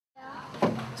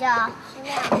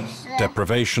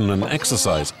Deprivation and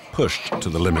exercise pushed to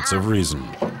the limits of reason.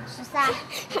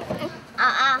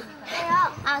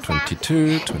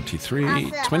 22,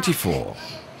 23, 24.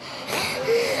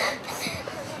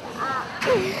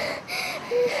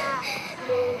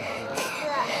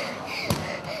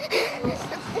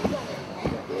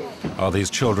 Are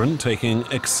these children taking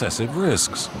excessive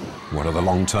risks? What are the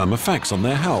long-term effects on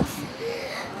their health?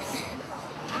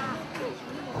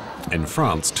 In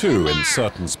France, too, in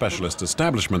certain specialist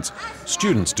establishments,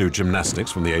 students do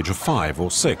gymnastics from the age of 5 or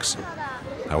 6.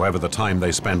 However, the time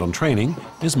they spend on training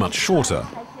is much shorter.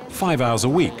 5 hours a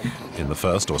week in the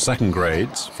first or second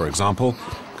grades, for example,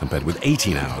 compared with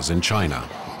 18 hours in China.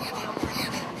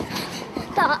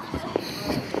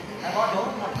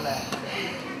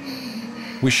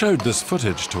 We showed this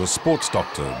footage to a sports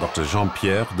doctor, Dr.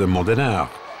 Jean-Pierre de Mondenard,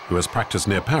 who has practiced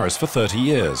near Paris for 30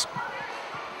 years.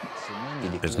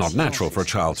 It's not natural for a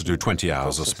child to do 20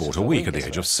 hours of sport a week at the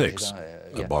age of 6.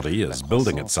 The body is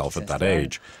building itself at that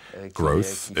age.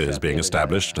 Growth is being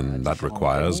established, and that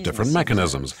requires different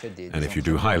mechanisms. And if you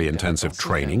do highly intensive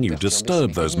training, you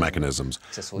disturb those mechanisms,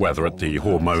 whether at the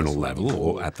hormonal level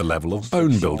or at the level of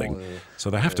bone building. So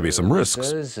there have to be some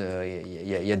risks.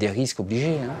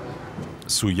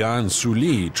 Suya and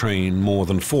Suli train more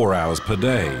than 4 hours per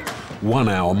day, 1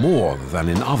 hour more than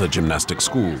in other gymnastic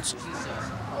schools.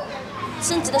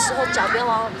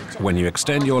 When you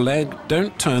extend your leg,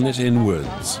 don't turn it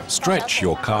inwards. Stretch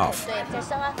your calf.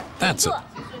 That's it.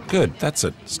 Good, that's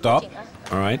it. Stop.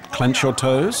 All right, clench your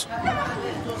toes.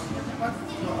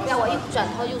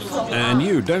 And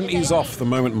you, don't ease off the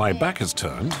moment my back is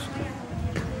turned.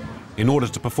 In order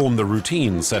to perform the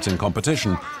routine set in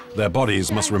competition, their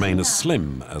bodies must remain as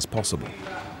slim as possible.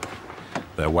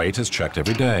 Their weight is checked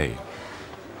every day.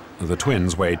 The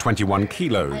twins weigh 21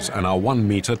 kilos and are 1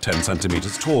 meter 10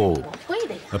 centimeters tall,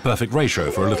 a perfect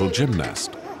ratio for a little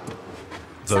gymnast.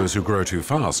 Those who grow too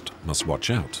fast must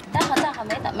watch out.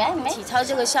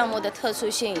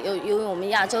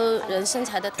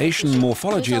 Asian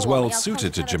morphology is well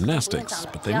suited to gymnastics,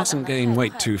 but they mustn't gain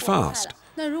weight too fast.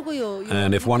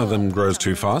 And if one of them grows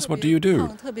too fast, what do you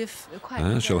do?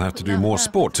 She'll have to do more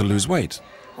sport to lose weight.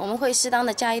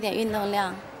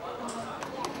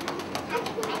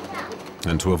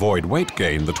 And to avoid weight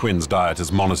gain, the twins' diet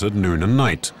is monitored noon and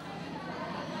night.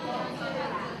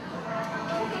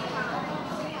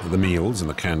 The meals in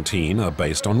the canteen are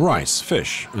based on rice,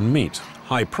 fish, and meat,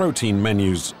 high-protein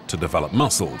menus to develop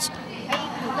muscles.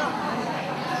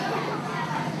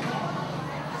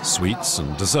 Sweets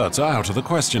and desserts are out of the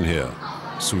question here.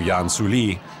 Suya and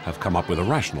Suli have come up with a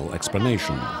rational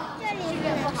explanation.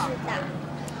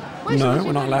 No,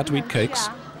 we're not allowed to eat cakes.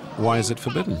 Why is it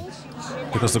forbidden?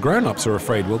 Because the grown-ups are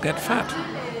afraid we'll get fat.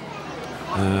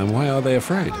 Why are they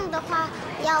afraid?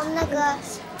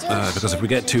 Because if we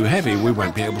get too heavy, we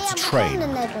won't be able to train.